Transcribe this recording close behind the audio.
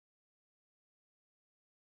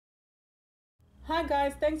Hi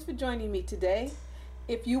guys, thanks for joining me today.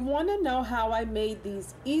 If you want to know how I made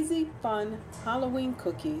these easy, fun Halloween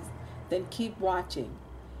cookies, then keep watching.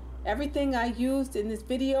 Everything I used in this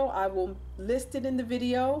video, I will list it in the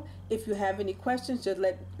video. If you have any questions, just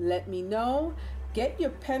let me know. Get your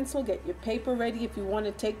pencil, get your paper ready if you want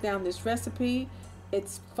to take down this recipe.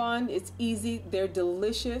 It's fun, it's easy, they're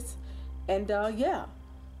delicious, and yeah,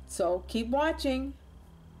 so keep watching.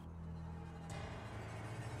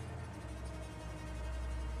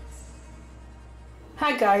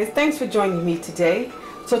 Hi guys, thanks for joining me today.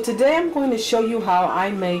 So today I'm going to show you how I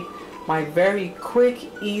make my very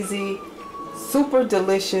quick, easy, super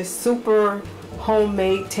delicious, super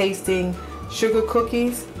homemade tasting sugar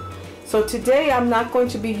cookies. So today I'm not going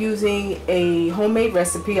to be using a homemade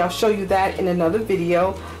recipe. I'll show you that in another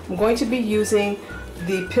video. I'm going to be using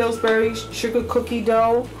the Pillsbury sugar cookie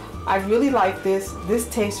dough. I really like this. This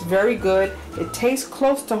tastes very good. It tastes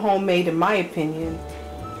close to homemade in my opinion.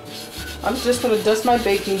 I'm just going to dust my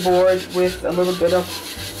baking board with a little bit of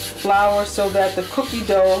flour so that the cookie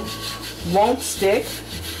dough won't stick.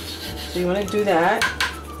 So you want to do that.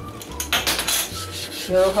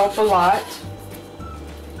 It'll help a lot.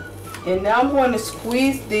 And now I'm going to just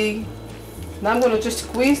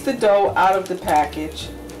squeeze the dough out of the package.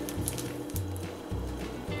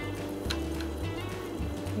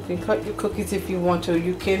 You can cut your cookies if you want to.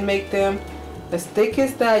 You can make them as thick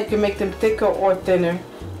as that. You can make them thicker or thinner.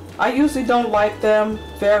 I usually don't like them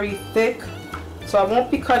very thick, so I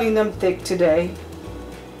won't be cutting them thick today.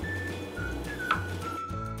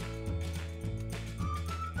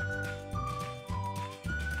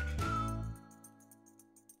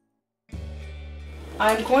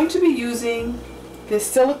 I'm going to be using this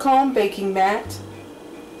silicone baking mat.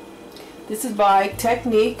 This is by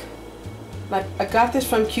Technique. I got this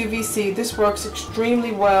from QVC. This works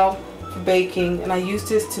extremely well for baking, and I use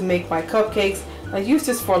this to make my cupcakes. I use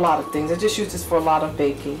this for a lot of things. I just use this for a lot of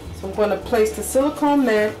baking. So I'm going to place the silicone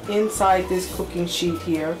mat inside this cooking sheet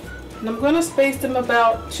here, and I'm going to space them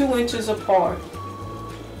about 2 inches apart.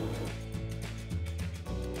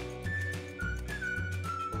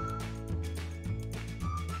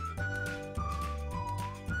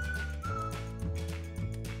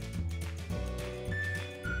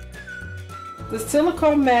 The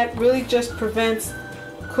silicone mat really just prevents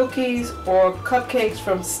cookies or cupcakes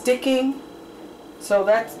from sticking. So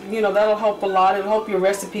that's, that'll help a lot. It'll help your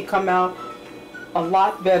recipe come out a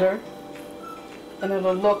lot better, and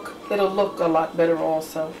it'll look a lot better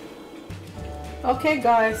also. Okay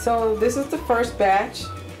guys, so this is the first batch.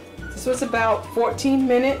 This was about 14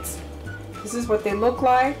 minutes. This is what they look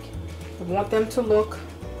like. I want them to look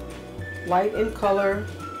light in color,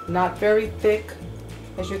 not very thick.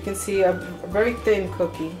 As you can see, a very thin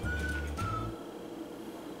cookie.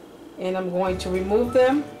 And I'm going to remove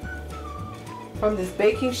them from this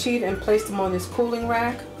baking sheet and place them on this cooling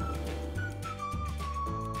rack.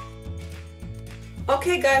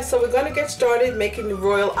 Okay guys, so we're going to get started making the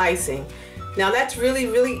royal icing. Now that's really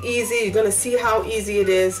easy. You're going to see how easy it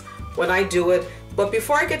is when I do it. But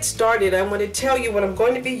before I get started, I want to tell you what I'm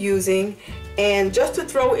going to be using. And just to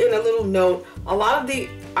throw in a little note, a lot of the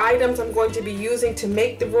items I'm going to be using to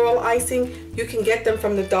make the royal icing, you can get them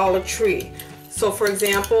from the Dollar Tree. So for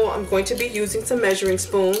example, I'm going to be using some measuring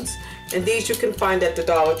spoons, and these you can find at the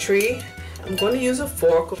Dollar Tree. I'm going to use a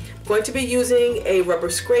fork. I'm going to be using a rubber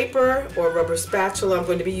scraper or rubber spatula. I'm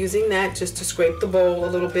going to be using that just to scrape the bowl a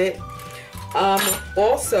little bit.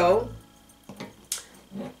 Also,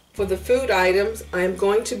 for the food items, I'm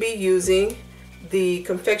going to be using the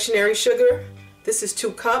confectionery sugar. This is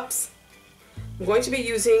 2 cups. I'm going to be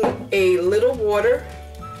using a little water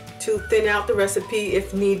to thin out the recipe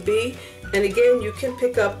if need be. And again, you can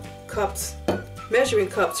pick up cups, measuring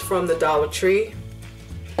cups from the Dollar Tree.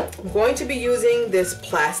 I'm going to be using this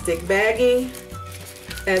plastic baggie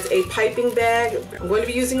as a piping bag. I'm going to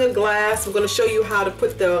be using a glass. I'm going to show you how to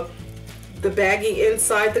put the baggie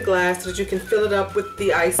inside the glass so that you can fill it up with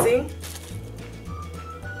the icing.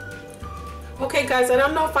 Okay guys, I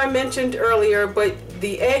don't know if I mentioned earlier, but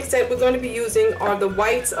the eggs that we're going to be using are the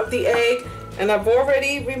whites of the egg, and I've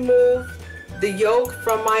already removed the yolk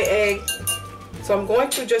from my egg. So I'm going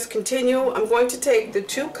to just continue. I'm going to take the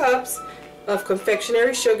 2 cups of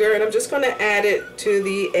confectionery sugar, and I'm just going to add it to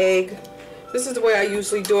the egg. This is the way I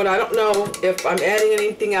usually do it. I don't know if I'm adding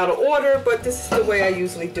anything out of order, but this is the way I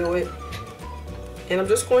usually do it. And I'm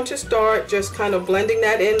just going to start just kind of blending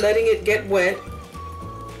that in, letting it get wet.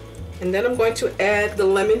 And then I'm going to add the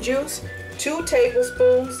lemon juice, 2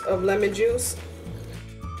 tablespoons of lemon juice.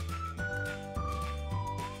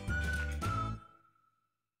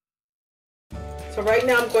 So So right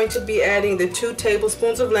now I'm going to be adding the 2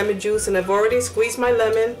 tablespoons of lemon juice, and I've already squeezed my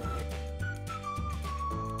lemon.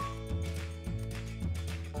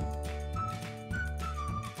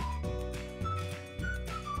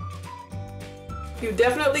 You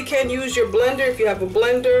definitely can use your blender if you have a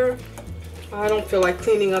blender. I don't feel like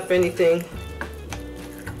cleaning up anything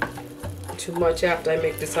too much after I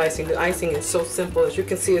make this icing. The icing is so simple. As you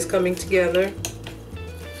can see, it's coming together.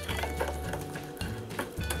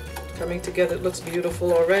 Coming together, it looks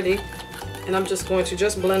beautiful already. And I'm just going to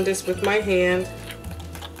just blend this with my hand.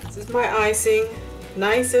 This is my icing,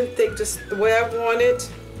 nice and thick, just the way I want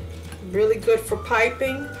it. Really good for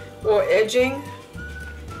piping or edging.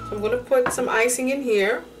 So I'm going to put some icing in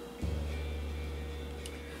here.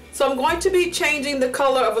 So I'm going to be changing the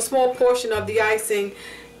color of a small portion of the icing,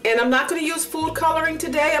 and I'm not going to use food coloring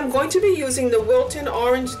today. I'm going to be using the Wilton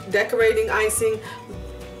orange decorating icing,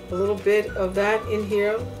 a little bit of that in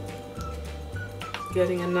here.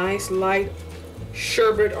 Getting a nice light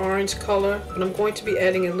sherbet orange color, and I'm going to be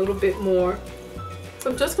adding a little bit more. So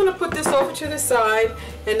I'm just going to put this over to the side,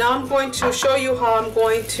 and now I'm going to show you how I'm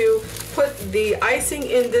going to put the icing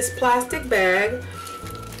in this plastic bag.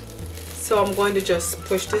 So I'm going to just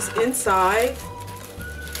push this inside,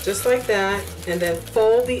 just like that, and then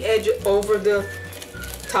fold the edge over the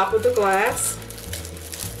top of the glass.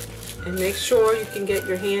 And make sure you can get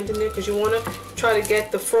your hand in there, because you want to try to get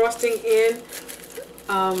the frosting in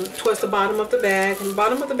towards the bottom of the bag, and the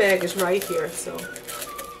bottom of the bag is right here. So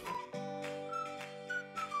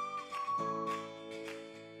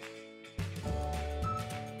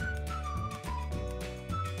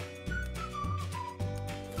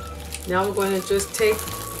now we're going to just take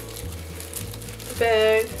the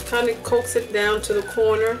bag, kind of coax it down to the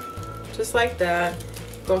corner, just like that.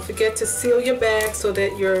 Don't forget to seal your bag so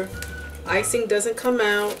that your icing doesn't come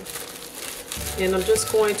out. And I'm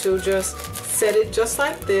just going to just set it just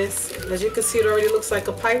like this. As you can see, it already looks like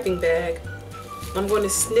a piping bag. I'm going to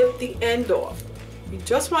snip the end off. You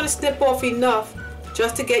just want to snip off enough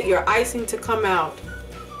just to get your icing to come out.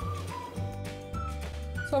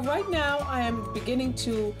 So right now I am beginning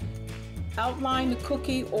to outline the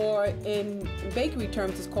cookie, or in bakery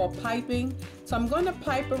terms it's called piping. So I'm going to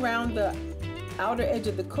pipe around the outer edge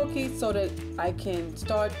of the cookie so that I can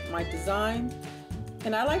start my design.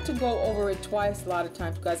 And I like to go over it twice a lot of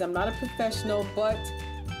times, because I'm not a professional, but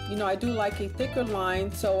you know, I do like a thicker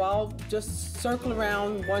line, so I'll just circle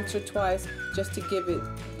around once or twice just to give it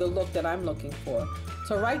the look that I'm looking for.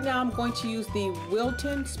 So right now I'm going to use the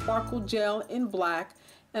Wilton Sparkle Gel in black,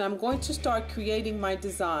 and I'm going to start creating my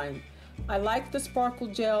design. I like the sparkle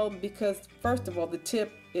gel because, first of all, the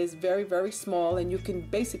tip is very, very small, and you can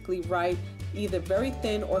basically write either very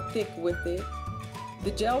thin or thick with it.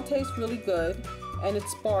 The gel tastes really good, and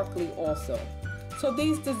it's sparkly also. So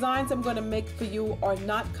these designs I'm going to make for you are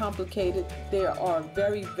not complicated. They are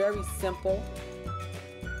very, very simple.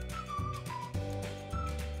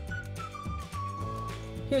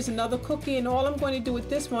 Here's another cookie, and all I'm going to do with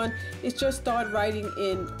this one is just start writing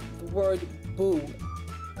in the word boo.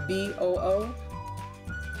 B-O-O.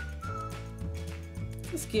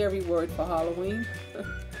 It's a scary word for Halloween.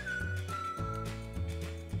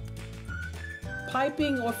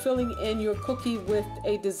 Piping or filling in your cookie with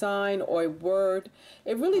a design or a word,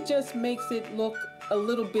 it really just makes it look a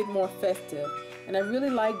little bit more festive, and I really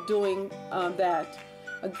like doing that.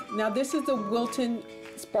 Now this is the Wilton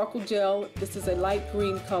Sparkle Gel. This is a light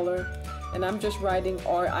green color, and I'm just writing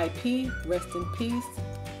R.I.P. Rest in peace.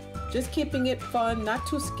 Just keeping it fun, not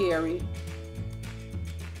too scary.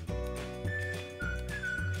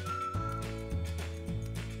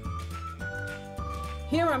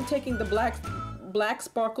 Here I'm taking the black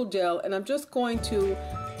sparkle gel, and I'm just going to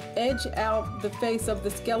edge out the face of the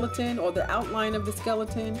skeleton, or the outline of the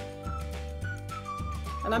skeleton,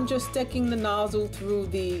 and I'm just sticking the nozzle through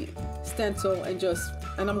the stencil,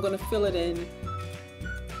 and I'm going to fill it in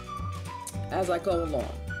as I go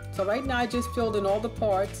along. So right now I just filled in all the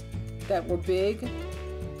parts that were big,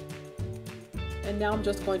 and now I'm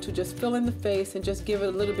just going to just fill in the face and just give it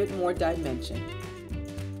a little bit more dimension.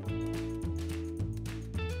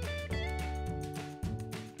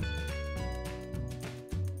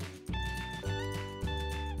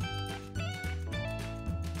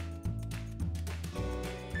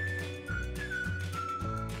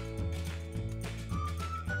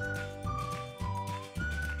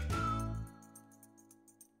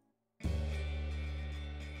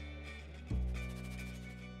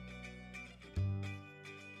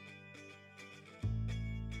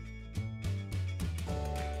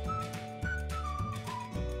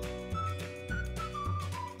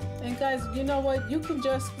 guys, you know what? You can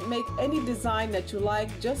just make any design that you like.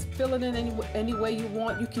 Just fill it in any way you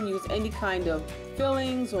want. You can use any kind of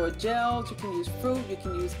fillings or gels. You can use fruit. You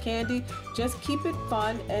can use candy. Just keep it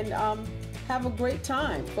fun and have a great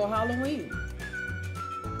time for Halloween.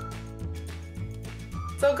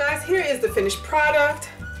 So guys, here is the finished product.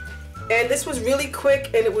 And this was really quick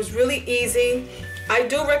and it was really easy. I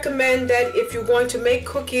do recommend that if you're going to make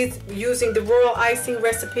cookies using the royal icing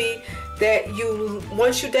recipe, that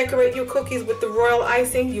once you decorate your cookies with the royal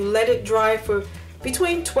icing, you let it dry for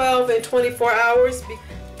between 12 and 24 hours.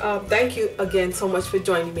 Thank you again so much for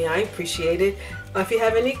joining me. I appreciate it. If you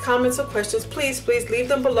have any comments or questions, please leave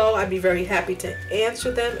them below. I'd be very happy to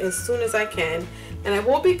answer them as soon as I can. And I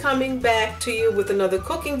will be coming back to you with another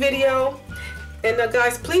cooking video. And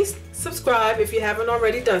guys, please subscribe if you haven't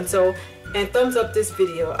already done so, and thumbs up this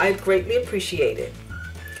video. I greatly appreciate it.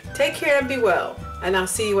 Take care and be well, and I'll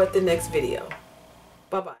see you at the next video.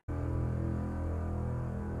 Bye-bye.